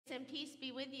and peace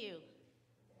be with you.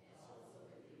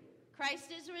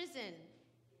 Christ is risen.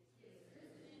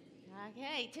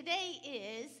 Okay, today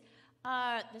is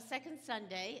the second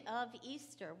Sunday of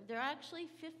Easter. There are actually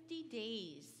 50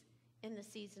 days in the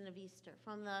season of Easter,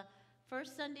 from the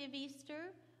first Sunday of Easter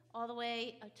all the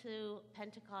way to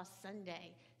Pentecost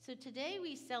Sunday. So today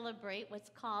we celebrate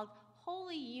what's called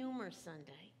Holy Humor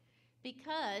Sunday,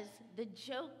 because the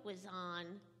joke was on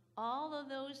all of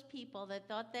those people that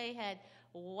thought they had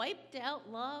wiped out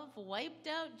love, wiped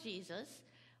out Jesus.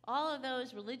 All of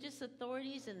those religious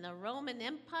authorities in the Roman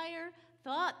Empire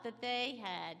thought that they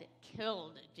had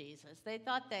killed Jesus. They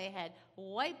thought they had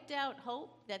wiped out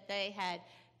hope, that they had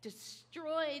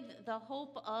destroyed the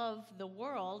hope of the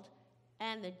world,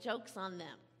 and the joke's on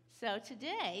them. So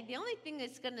today, the only thing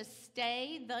that's going to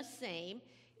stay the same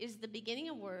is the beginning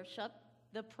of worship,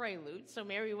 the prelude, so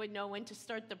Mary would know when to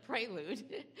start the prelude,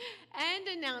 and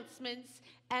announcements,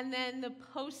 and then the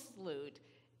postlude.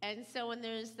 And so when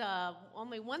there's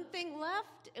only one thing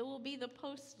left, it will be the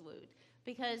postlude,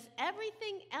 because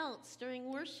everything else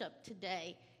during worship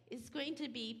today is going to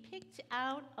be picked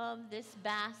out of this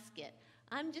basket.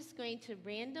 I'm just going to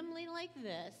randomly, like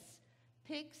this,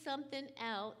 pick something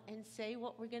out and say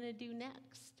what we're going to do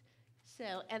next.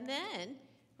 So, and then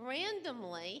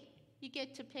randomly, you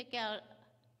get to pick out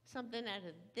something out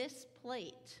of this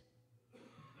plate,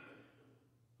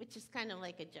 which is kind of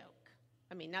like a joke.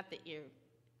 I mean, not that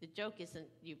the joke isn't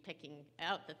you picking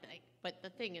out the thing, but the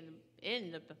thing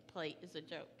in the plate is a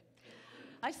joke.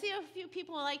 I see a few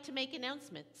people who like to make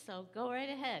announcements, so go right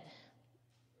ahead.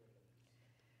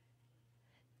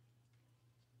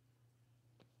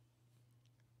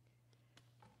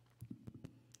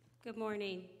 Good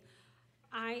morning.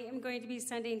 I am going to be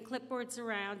sending clipboards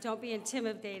around. Don't be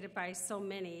intimidated by so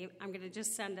many. I'm going to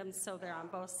just send them so they're on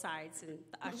both sides and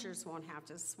the ushers won't have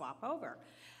to swap over.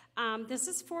 This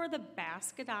is for the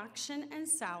basket auction and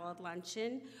salad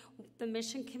luncheon. The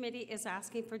mission committee is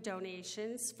asking for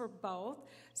donations for both.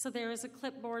 So there is a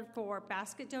clipboard for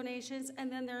basket donations,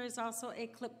 and then there is also a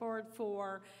clipboard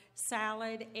for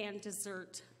salad and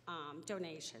dessert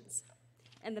donations.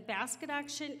 And the basket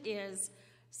auction is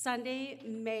Sunday,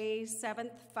 May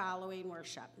 7th, following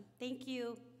worship. Thank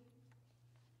you.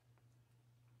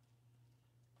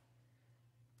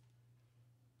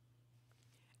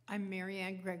 I'm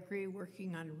Marianne Gregory,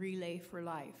 working on Relay for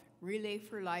Life. Relay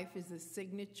for Life is a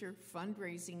signature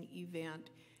fundraising event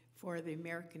for the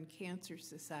American Cancer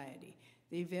Society.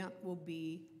 The event will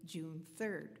be June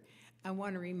 3rd. I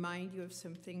want to remind you of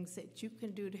some things that you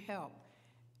can do to help.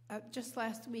 Just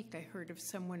last week, I heard of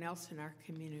someone else in our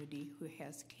community who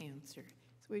has cancer.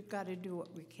 So we've got to do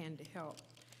what we can to help.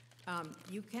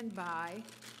 You can buy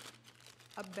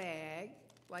a bag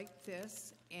like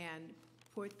this and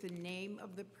put the name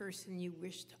of the person you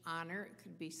wish to honor. It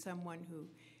could be someone who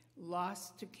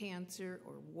lost to cancer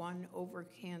or won over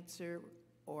cancer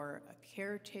or a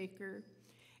caretaker.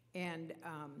 And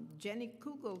Jenny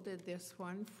Kugel did this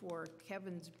one for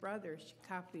Kevin's brother. She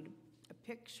copied a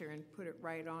picture and put it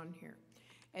right on here.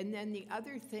 And then the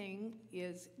other thing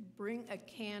is bring a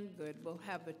canned good. We'll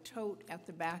have a tote at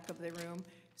the back of the room.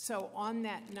 So on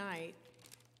that night,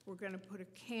 we're going to put a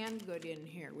canned good in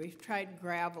here. We've tried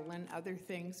gravel and other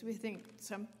things. We think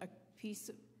a piece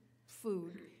of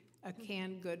food, a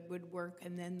canned good would work,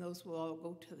 and then those will all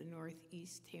go to the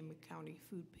Northeast Tama County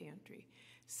Food Pantry.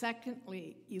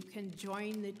 Secondly, you can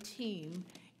join the team,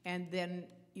 and then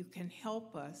you can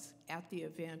help us at the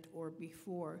event or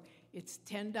before. It's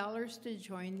 $10 to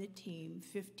join the team,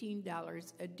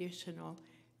 $15 additional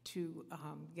to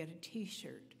get a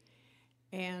t-shirt.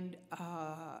 And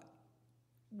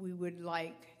we would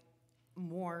like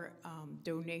more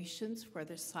donations for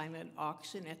the silent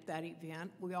auction at that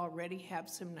event. We already have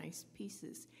some nice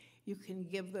pieces. You can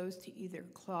give those to either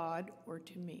Claude or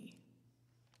to me.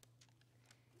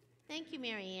 Thank you,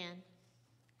 Marianne.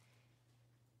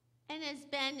 And as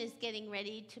Ben is getting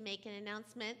ready to make an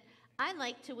announcement, I'd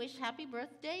like to wish happy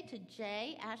birthday to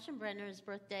Jay. Aschenbrenner's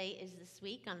birthday is this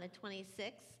week on the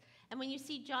 26th. And when you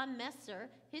see John Messer,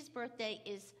 his birthday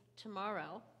is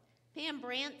tomorrow. Pam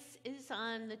Brant's is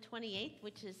on the 28th,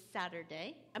 which is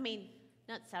Saturday. I mean,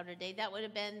 not Saturday, that would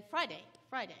have been Friday.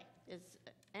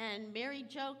 And Mary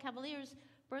Jo Cavalier's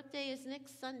birthday is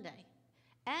next Sunday.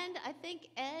 And I think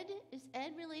is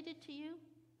Ed related to you?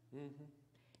 Mm-hmm.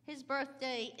 His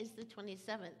birthday is the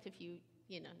 27th, if you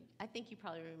know, I think you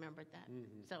probably remembered that.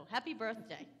 Mm-hmm. So happy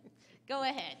birthday. Go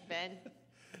ahead, Ben.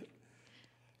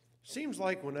 Seems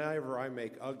like whenever I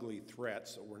make ugly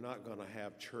threats that we're not going to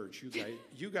have church,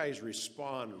 you guys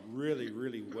respond really,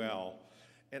 really well.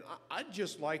 And I'd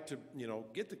just like to,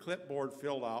 get the clipboard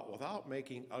filled out without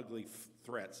making ugly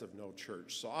threats of no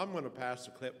church. So I'm going to pass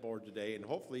the clipboard today, and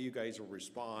hopefully you guys will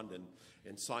respond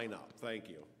and sign up. Thank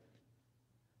you.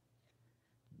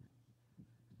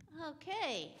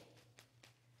 Okay.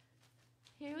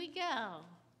 Here we go.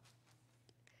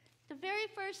 The very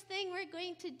first thing we're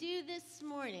going to do this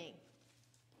morning.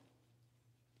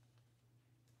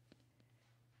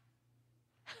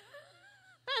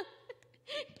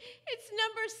 It's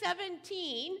number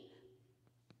 17,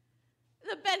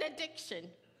 the benediction.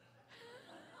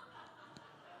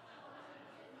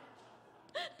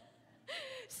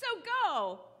 So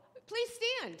go. Please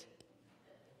stand.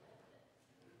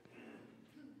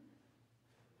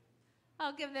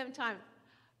 I'll give them time.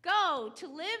 Go to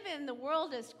live in the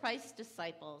world as Christ's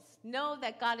disciples. Know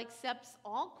that God accepts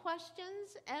all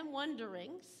questions and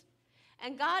wonderings,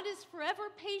 and God is forever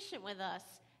patient with us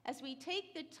as we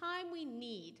take the time we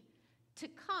need to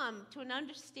come to an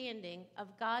understanding of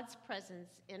God's presence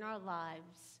in our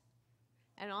lives.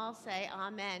 And I'll say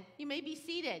amen. You may be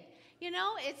seated.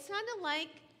 It sounded like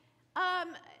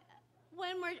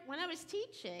when I was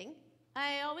teaching,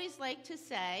 I always like to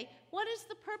say, what is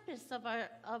the purpose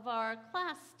of our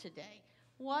class today?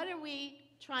 What are we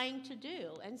trying to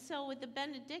do? And so with the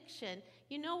benediction,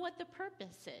 you know what the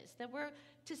purpose is, that we're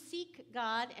to seek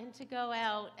God and to go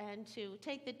out and to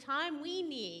take the time we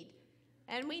need,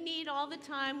 and we need all the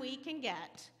time we can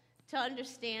get to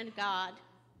understand God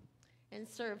and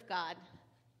serve God.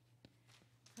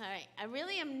 All right, I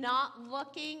really am not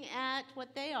looking at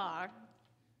what they are.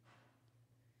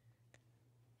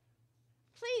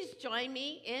 Please join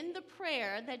me in the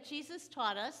prayer that Jesus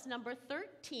taught us, number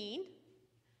 13.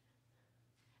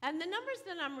 And the numbers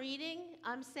that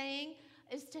I'm saying,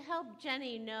 is to help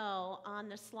Jenny know on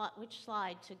the which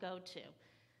slide to go to.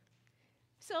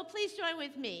 So please join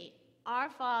with me. Our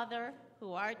Father,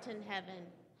 who art in heaven,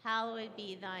 hallowed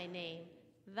be thy name.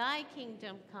 Thy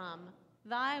kingdom come,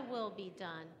 thy will be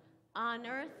done, on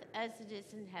earth as it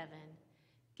is in heaven.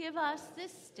 Give us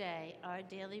this day our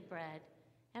daily bread,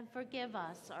 and forgive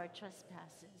us our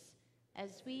trespasses,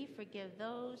 as we forgive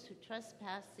those who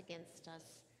trespass against us.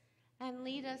 And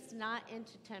lead us not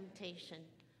into temptation,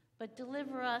 but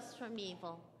deliver us from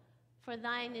evil. For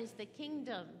thine is the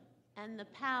kingdom, and the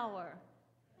power,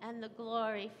 and the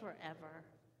glory forever.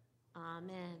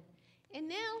 Amen. And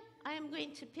now I am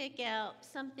going to pick out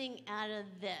something out of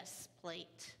this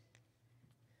plate.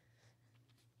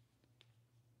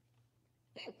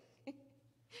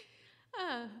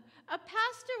 A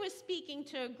pastor was speaking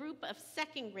to a group of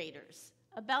second graders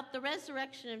about the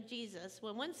resurrection of Jesus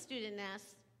when one student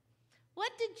asked,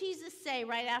 "What did Jesus say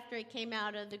right after he came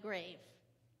out of the grave?"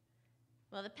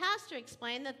 Well, the pastor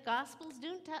explained that the Gospels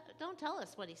don't tell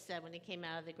us what he said when he came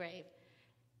out of the grave.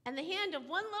 And the hand of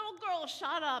one little girl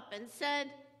shot up and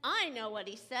said, "I know what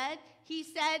he said. He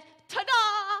said,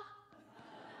 ta-da!"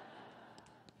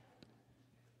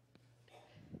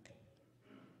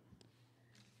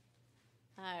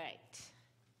 All right.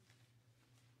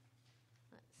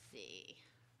 Let's see.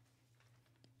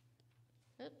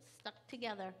 Oops, stuck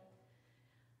together.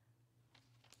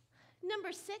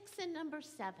 Number 6 and number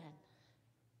 7.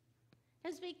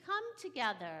 As we come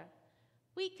together,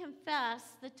 we confess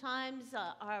the times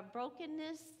our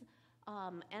brokenness,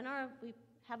 and we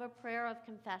have a prayer of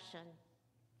confession.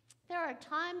 There are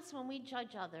times when we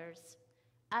judge others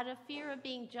out of fear of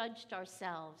being judged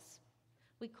ourselves.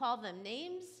 We call them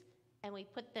names and we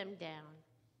put them down.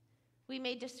 We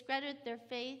may discredit their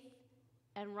faith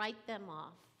and write them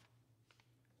off.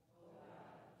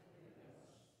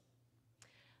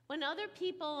 When other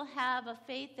people have a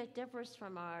faith that differs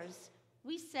from ours,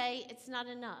 we say it's not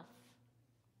enough.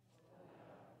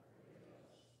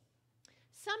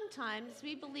 Sometimes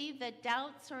we believe that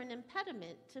doubts are an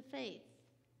impediment to faith.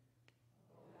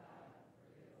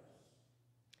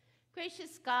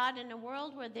 Gracious God, in a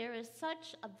world where there is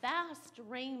such a vast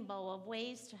rainbow of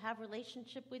ways to have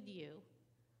relationship with you,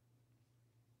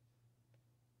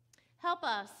 help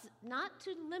us not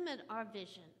to limit our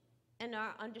vision and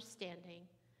our understanding.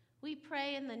 We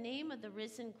pray in the name of the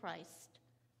risen Christ.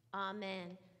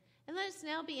 Amen. And let us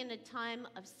now be in a time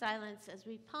of silence as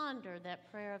we ponder that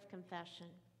prayer of confession.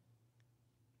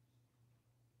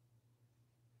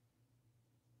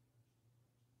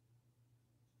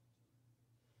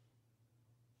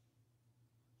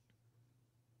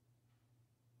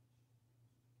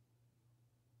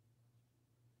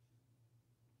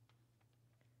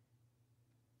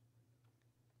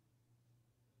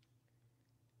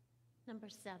 Number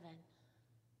 7.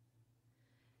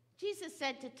 Jesus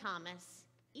said to Thomas,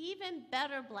 "Even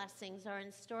better blessings are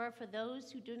in store for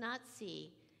those who do not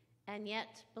see and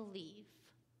yet believe."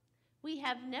 We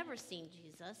have never seen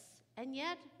Jesus, and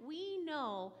yet we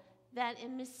know that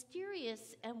in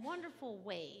mysterious and wonderful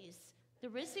ways, the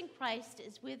risen Christ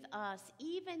is with us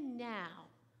even now,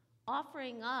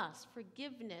 offering us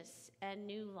forgiveness and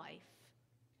new life.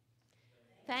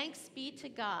 Thanks be to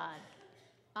God.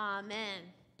 Amen.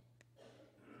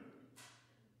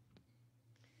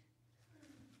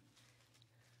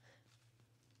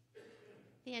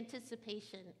 The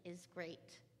anticipation is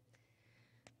great.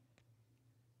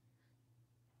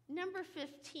 Number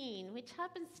 15, which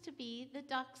happens to be the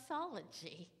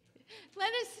doxology.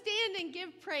 Let us stand and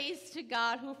give praise to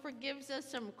God who forgives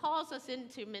us and calls us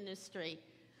into ministry.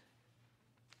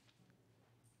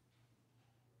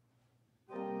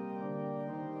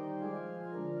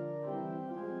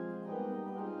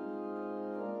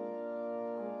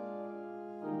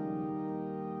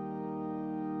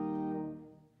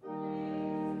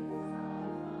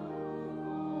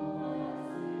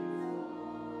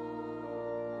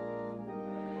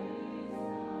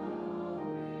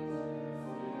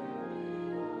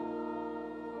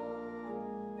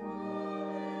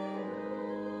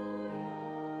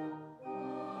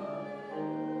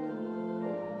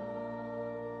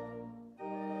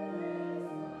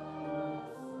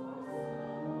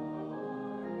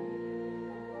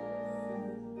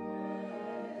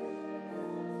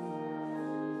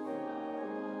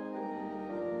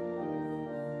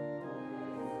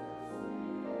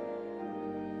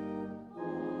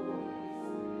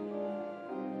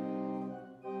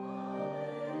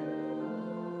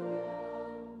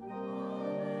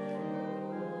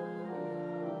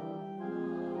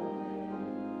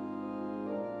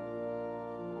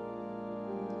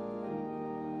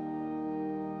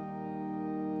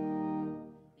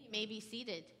 May be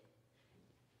seated.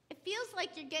 It feels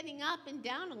like you're getting up and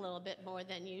down a little bit more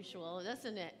than usual,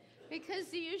 doesn't it?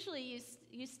 Because usually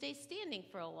you stay standing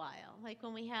for a while. Like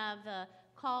when we have the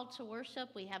call to worship,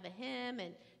 we have a hymn,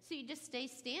 and so you just stay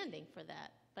standing for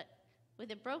that. But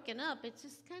with it broken up, it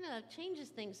just kind of changes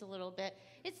things a little bit.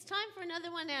 It's time for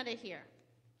another one out of here.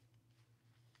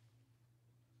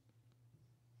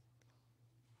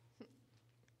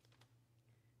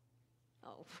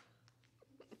 Oh.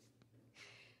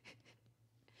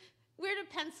 Where do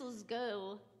pencils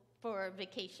go for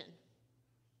vacation?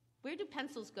 Where do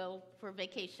pencils go for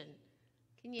vacation?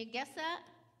 Can you guess that?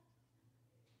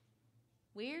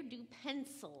 Where do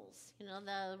pencils,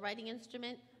 the writing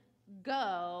instrument,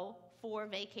 go for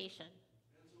vacation?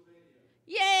 Pennsylvania.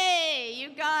 Yay,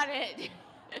 you got it.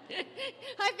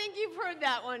 I think you've heard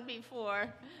that one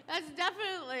before. That's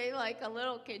definitely like a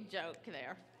little kid joke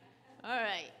there. All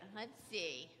right, let's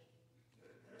see.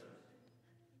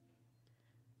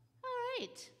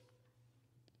 Right.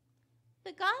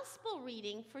 The gospel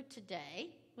reading for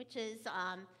today, which is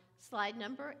slide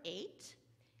number 8,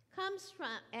 comes from,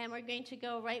 and we're going to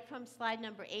go right from slide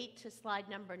number 8 to slide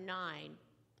number 9.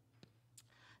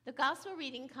 The gospel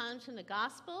reading comes from the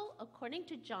gospel according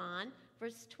to John,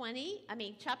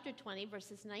 chapter 20,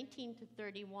 verses 19 to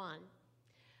 31.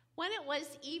 When it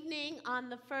was evening on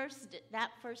that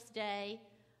first day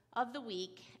of the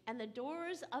week, and the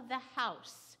doors of the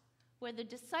house where the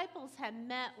disciples had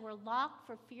met were locked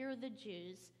for fear of the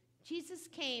Jews, Jesus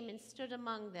came and stood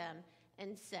among them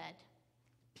and said,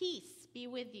 "Peace be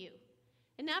with you."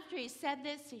 And after he said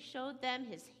this, he showed them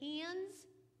his hands.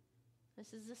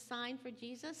 This is a sign for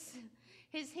Jesus.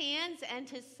 His hands and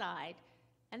his side.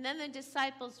 And then the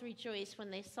disciples rejoiced when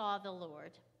they saw the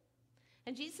Lord.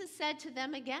 And Jesus said to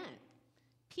them again,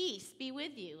 "Peace be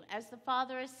with you. As the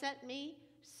Father has sent me,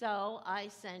 so I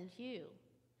send you."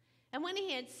 And when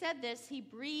he had said this, he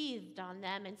breathed on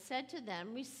them and said to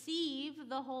them, "Receive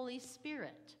the Holy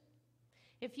Spirit.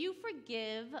 If you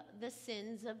forgive the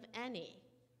sins of any,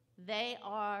 they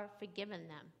are forgiven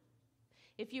them.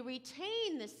 If you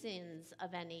retain the sins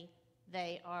of any,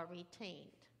 they are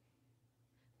retained."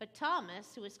 But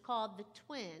Thomas, who is called the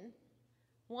twin,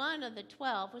 one of the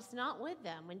 12, was not with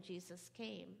them when Jesus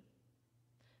came.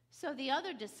 So the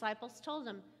other disciples told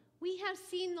him, "We have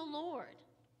seen the Lord."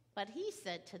 But he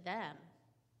said to them,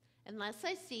 "Unless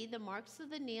I see the marks of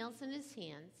the nails in his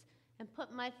hands, and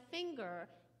put my finger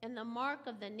in the mark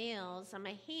of the nails, and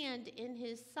my hand in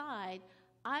his side,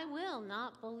 I will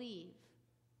not believe."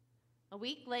 A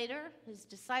week later, his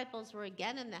disciples were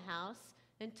again in the house,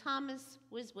 and Thomas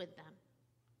was with them.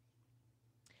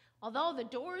 Although the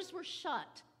doors were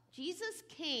shut, Jesus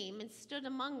came and stood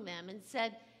among them and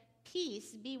said,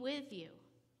 "Peace be with you."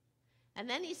 And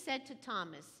then he said to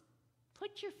Thomas,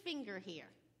 "Put your finger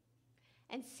here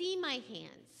and see my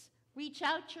hands. Reach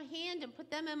out your hand and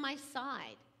put them in my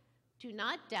side. Do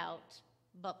not doubt,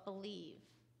 but believe."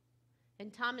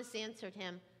 And Thomas answered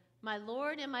him, my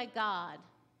Lord and my God."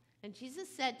 And Jesus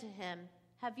said to him,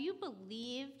 "Have you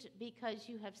believed because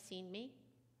you have seen me?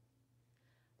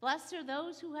 Blessed are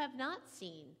those who have not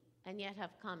seen and yet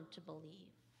have come to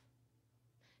believe."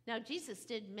 Now Jesus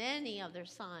did many other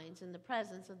signs in the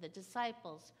presence of the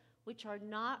disciples, which are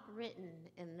not written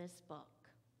in this book.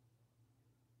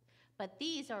 But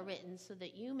these are written so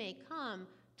that you may come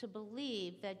to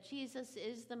believe that Jesus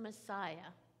is the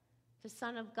Messiah, the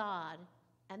Son of God,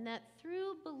 and that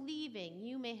through believing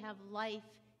you may have life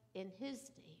in his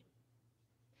name.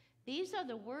 These are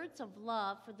the words of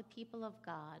love for the people of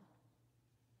God.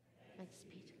 Thanks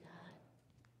be to God.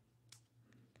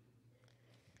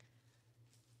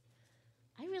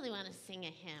 I really want to sing a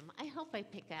hymn. I hope I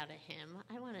pick out a hymn.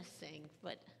 I want to sing,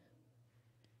 but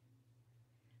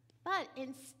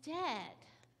instead,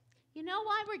 you know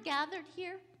why we're gathered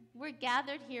here? We're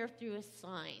gathered here through a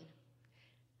sign.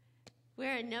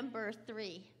 We're in number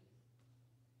 3.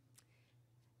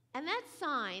 And that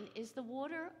sign is the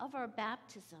water of our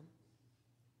baptism.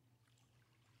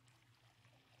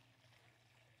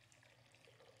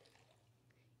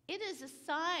 It is a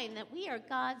sign that we are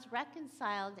God's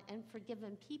reconciled and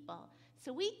forgiven people.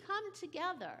 So we come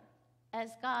together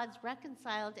as God's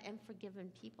reconciled and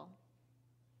forgiven people.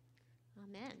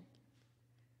 Amen.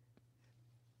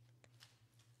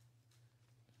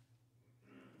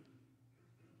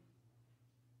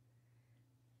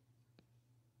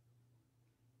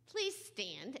 Please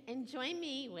stand and join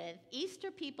me with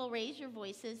Easter People Raise Your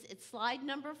Voices. It's slide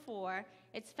number 4.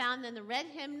 It's found in the red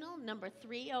hymnal, number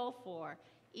 304.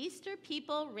 Easter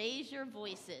People Raise Your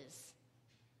Voices.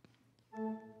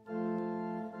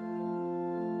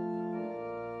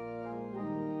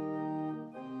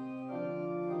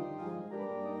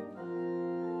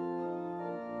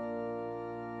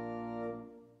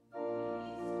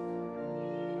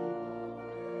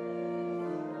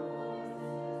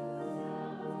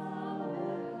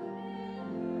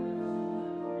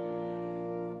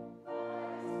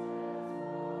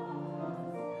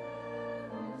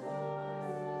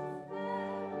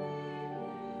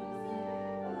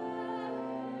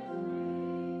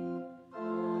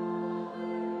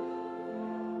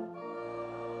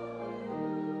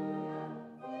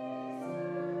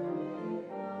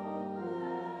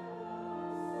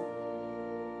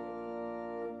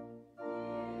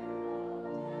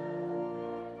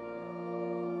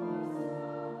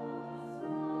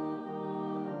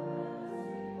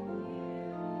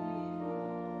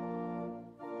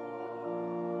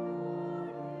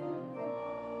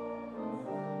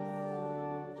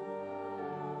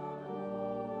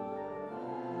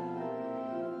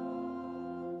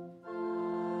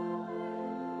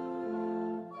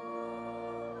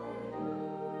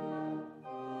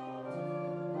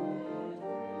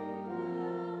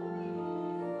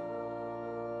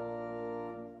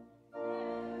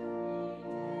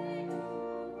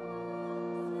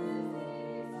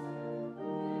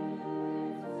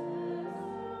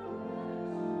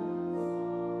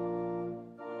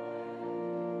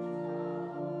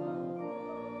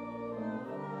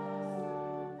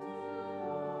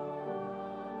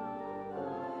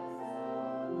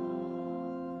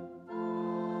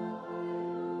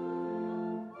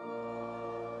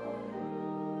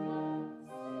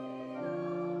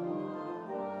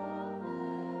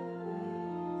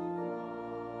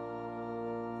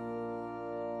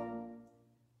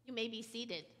 You may be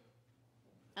seated.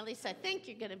 At least I think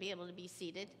you're going to be able to be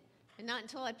seated. And not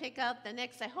until I pick out the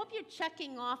next. I hope you're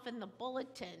checking off in the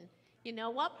bulletin. You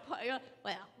know what?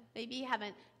 Well, maybe you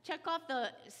haven't. Check off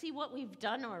see what we've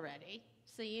done already,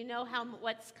 so you know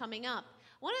what's coming up.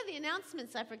 One of the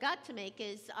announcements I forgot to make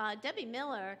is Debbie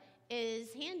Miller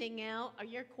is handing out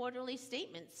your quarterly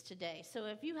statements today. So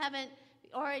if you haven't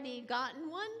already gotten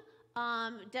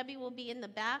one, Debbie will be in the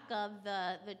back of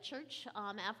the church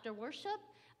after worship,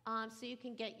 so you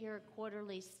can get your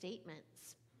quarterly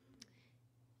statements.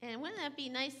 And wouldn't that be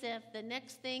nice if the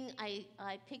next thing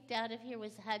I picked out of here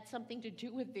had something to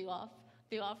do with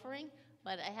the offering?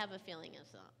 But I have a feeling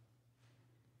it's not.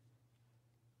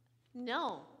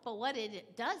 No, but what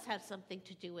it does have something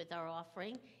to do with our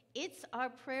offering, it's our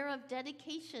prayer of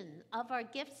dedication of our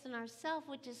gifts and ourselves,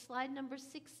 which is slide number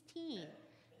 16.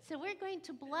 So we're going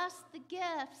to bless the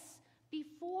gifts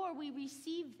before we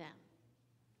receive them.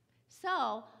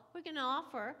 So we're going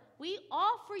to we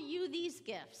offer you these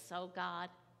gifts, oh God.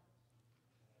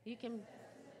 You can.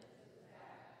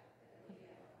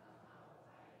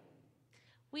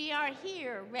 We are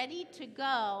here ready to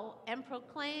go and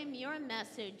proclaim your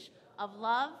message of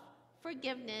love,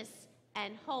 forgiveness,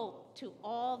 and hope to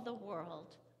all the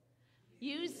world.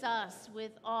 Use us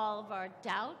with all of our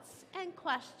doubts and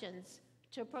questions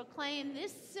to proclaim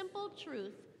this simple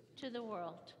truth to the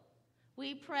world.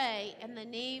 We pray in the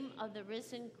name of the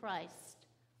risen Christ.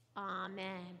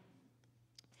 Amen.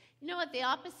 You know what the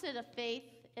opposite of faith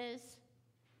is?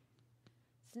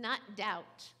 It's not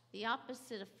doubt. The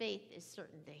opposite of faith is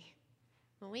certainty.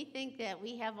 When we think that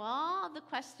we have all the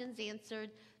questions answered,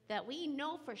 that we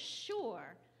know for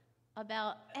sure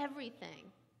about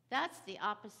everything, that's the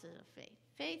opposite of faith.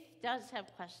 Faith does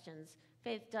have questions.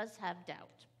 Faith does have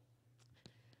doubt.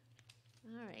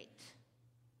 All right.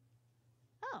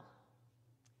 Oh.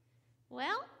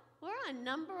 Well, we're on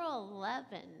number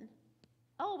 11.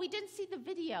 Oh, we didn't see the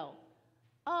video.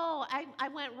 Oh, I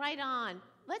went right on.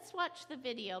 Let's watch the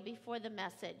video before the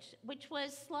message, which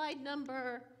was slide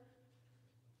number...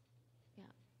 Yeah,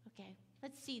 okay.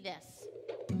 Let's see this.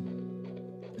 Hear this.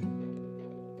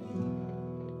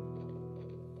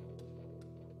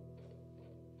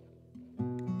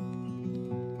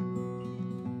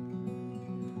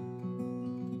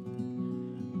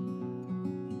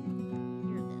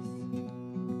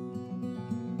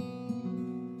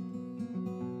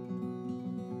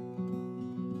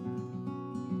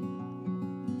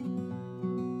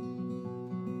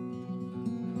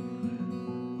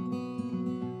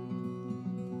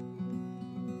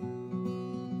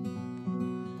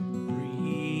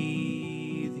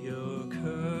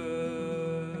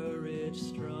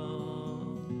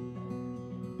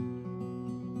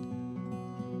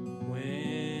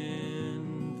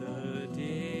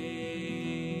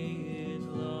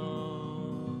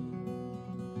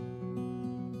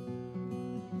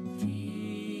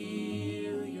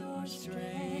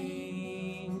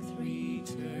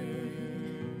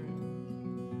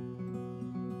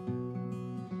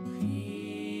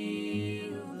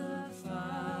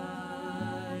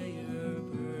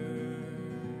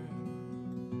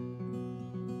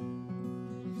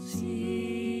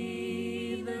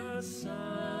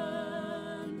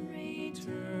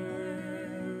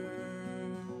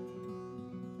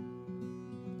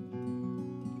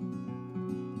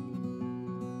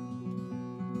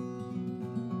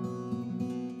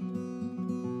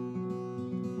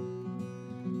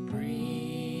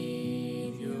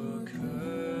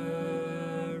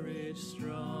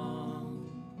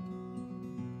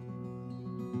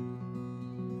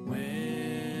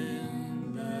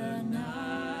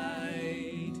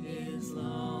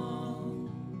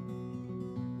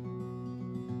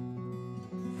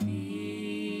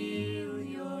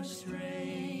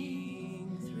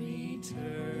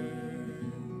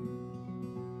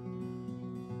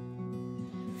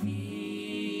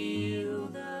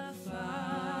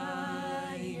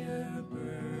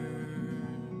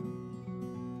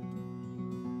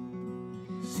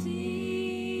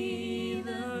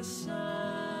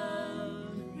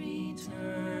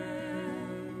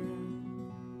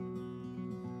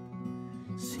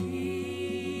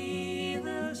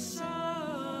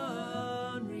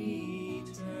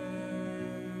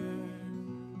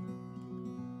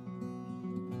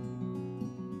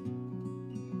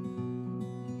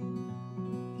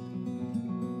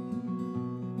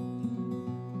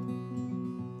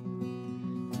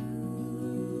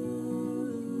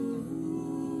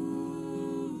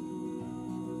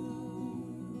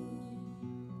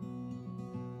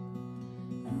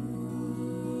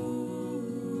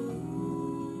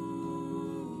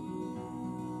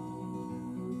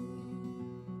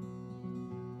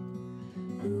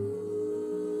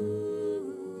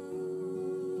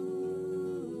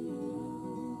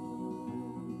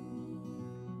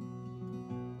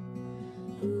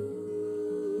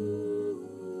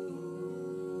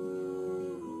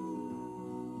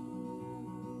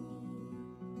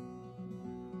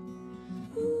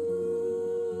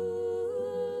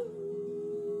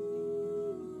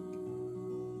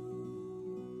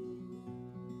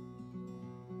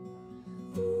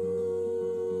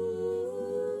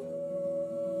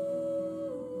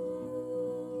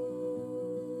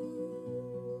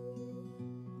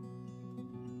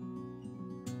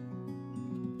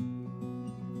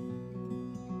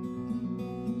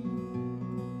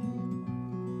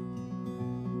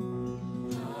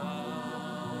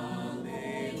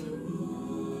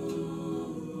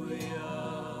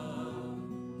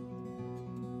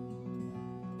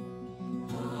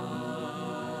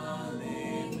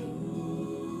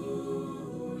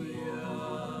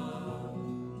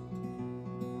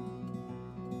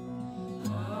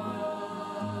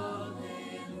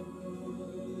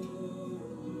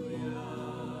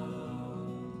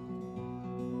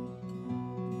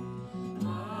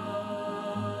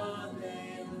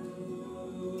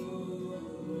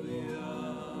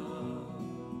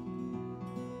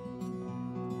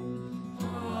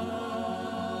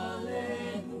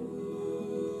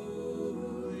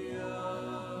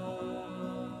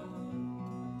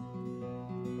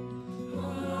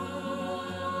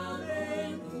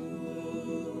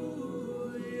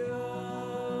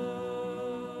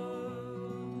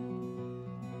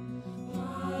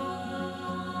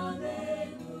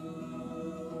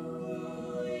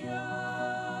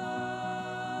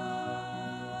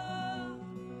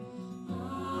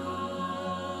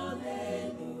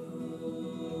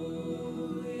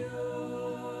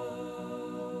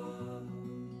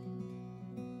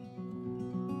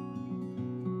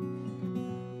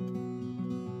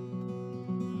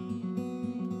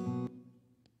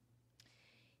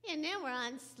 And now we're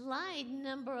on slide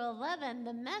number 11,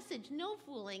 the message. No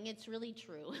fooling, it's really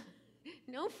true.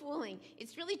 No fooling,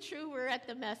 it's really true. We're at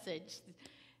the message.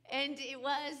 And it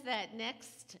was that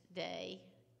next day,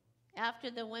 after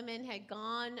the women had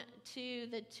gone to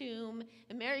the tomb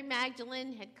and Mary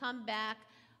Magdalene had come back,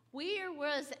 where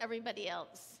was everybody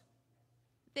else?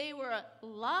 They were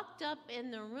locked up in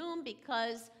the room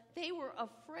because they were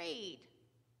afraid.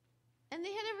 And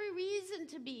they had every reason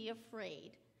to be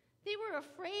afraid. They were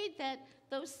afraid that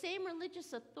those same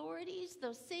religious authorities,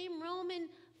 those same Roman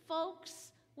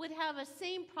folks, would have a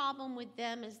same problem with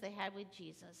them as they had with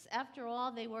Jesus. After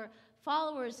all, they were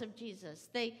followers of Jesus.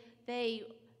 They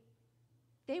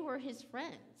were his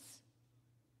friends.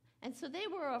 And so they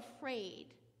were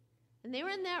afraid. And they were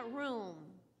in that room.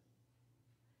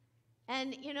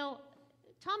 And,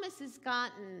 Thomas has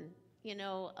gotten,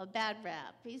 a bad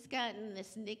rap. He's gotten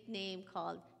this nickname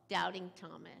called Doubting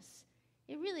Thomas.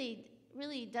 It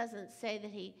really doesn't say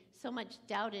that he so much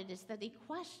doubted as that he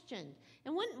questioned.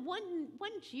 And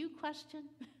wouldn't you question?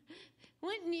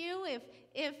 Wouldn't you,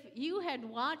 if you had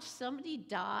watched somebody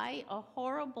die a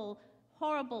horrible,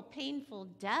 horrible, painful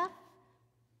death,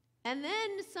 and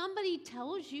then somebody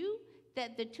tells you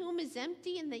that the tomb is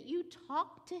empty and that you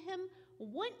talk to him,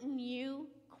 wouldn't you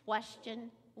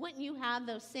question? Wouldn't you have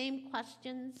those same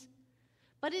questions?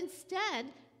 But instead,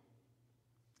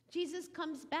 Jesus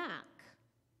comes back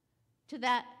to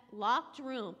that locked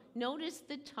room. Notice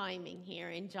the timing here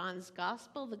in John's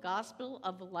gospel, the gospel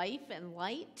of life and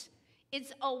light.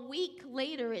 It's a week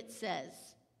later, it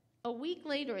says. A week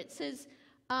later, it says,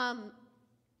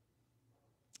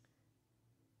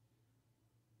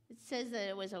 that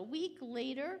it was a week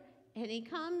later, and he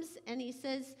comes and he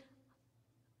says,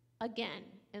 again,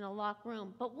 in a locked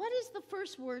room. But what is the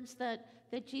first words that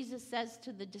Jesus says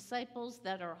to the disciples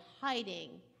that are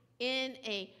hiding in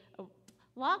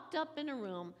locked up in a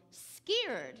room,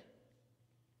 scared?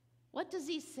 What does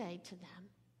he say to them?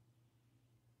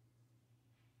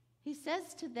 He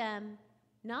says to them,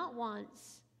 not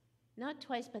once, not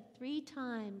twice, but 3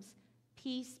 times,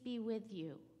 peace be with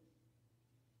you.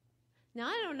 Now,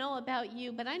 I don't know about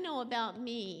you, but I know about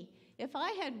me. If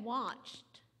I had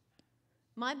watched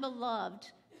my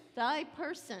beloved, thy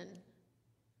person,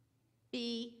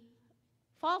 be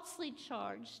falsely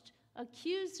charged,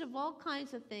 accused of all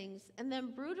kinds of things, and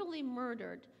then brutally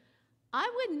murdered, I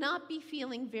would not be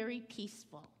feeling very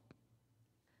peaceful.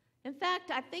 In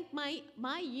fact, I think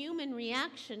my human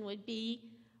reaction would be,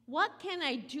 what can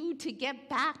I do to get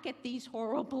back at these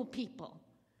horrible people?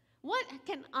 What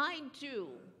can I do?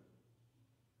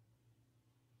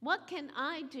 What can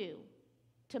I do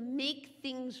to make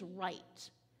things right?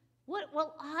 What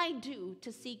will I do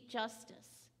to seek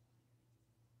justice?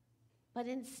 But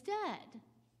instead,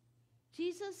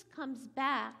 Jesus comes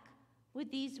back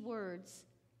with these words,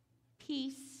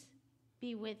 peace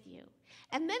be with you.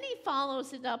 And then he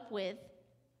follows it up with,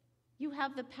 you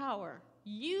have the power.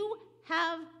 You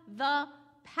have the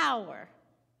power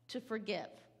to forgive.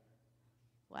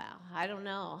 Wow, I don't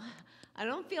know. I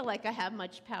don't feel like I have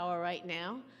much power right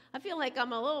now. I feel like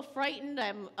I'm a little frightened.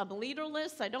 I'm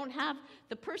leaderless. I don't have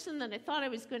the person that I thought I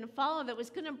was going to follow that was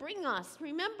going to bring us.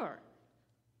 Remember,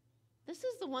 this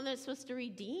is the one that's supposed to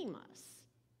redeem us.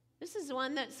 This is the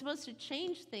one that's supposed to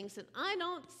change things, and I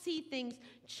don't see things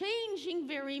changing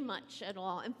very much at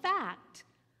all. In fact,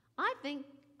 I think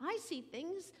I see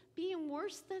things being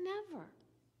worse than ever.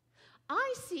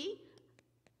 I see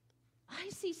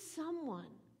someone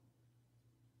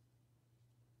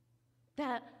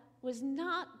that was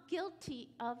not guilty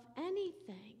of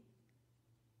anything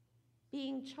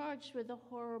being charged with a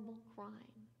horrible crime.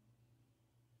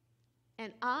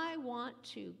 And I want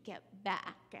to get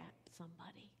back at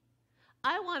somebody.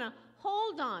 I want to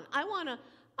hold on. I want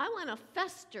to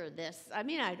fester this. I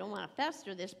mean, I don't want to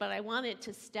fester this, but I want it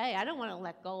to stay. I don't want to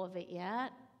let go of it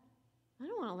yet. I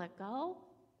don't want to let go.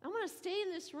 I want to stay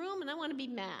in this room, and I want to be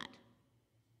mad.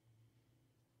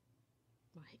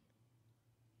 Right.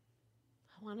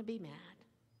 I want to be mad.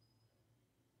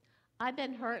 I've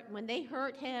been hurt. When they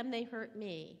hurt him, they hurt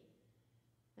me.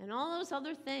 And all those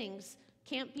other things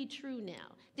can't be true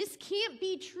now. This can't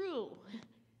be true.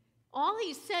 All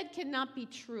he said cannot be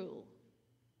true.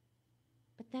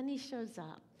 But then he shows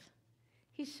up.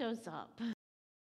 He shows up.